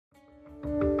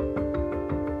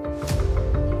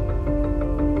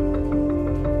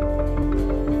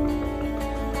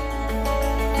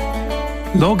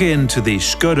Log in to the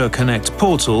ŠKODA Connect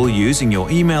portal using your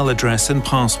email address and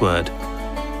password.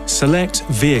 Select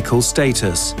Vehicle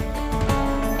Status.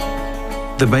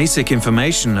 The basic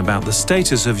information about the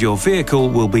status of your vehicle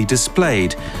will be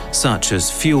displayed, such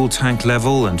as fuel tank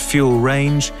level and fuel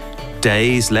range,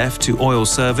 days left to oil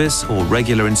service or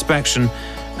regular inspection,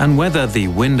 and whether the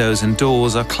windows and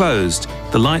doors are closed,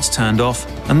 the lights turned off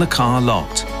and the car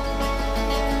locked.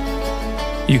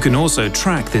 You can also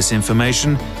track this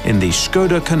information in the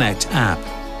ŠKODA Connect app.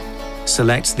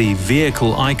 Select the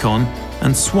vehicle icon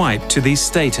and swipe to the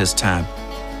Status tab.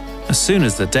 As soon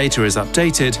as the data is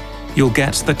updated, you'll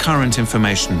get the current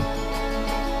information.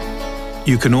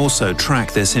 You can also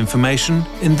track this information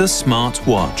in the smart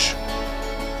watch.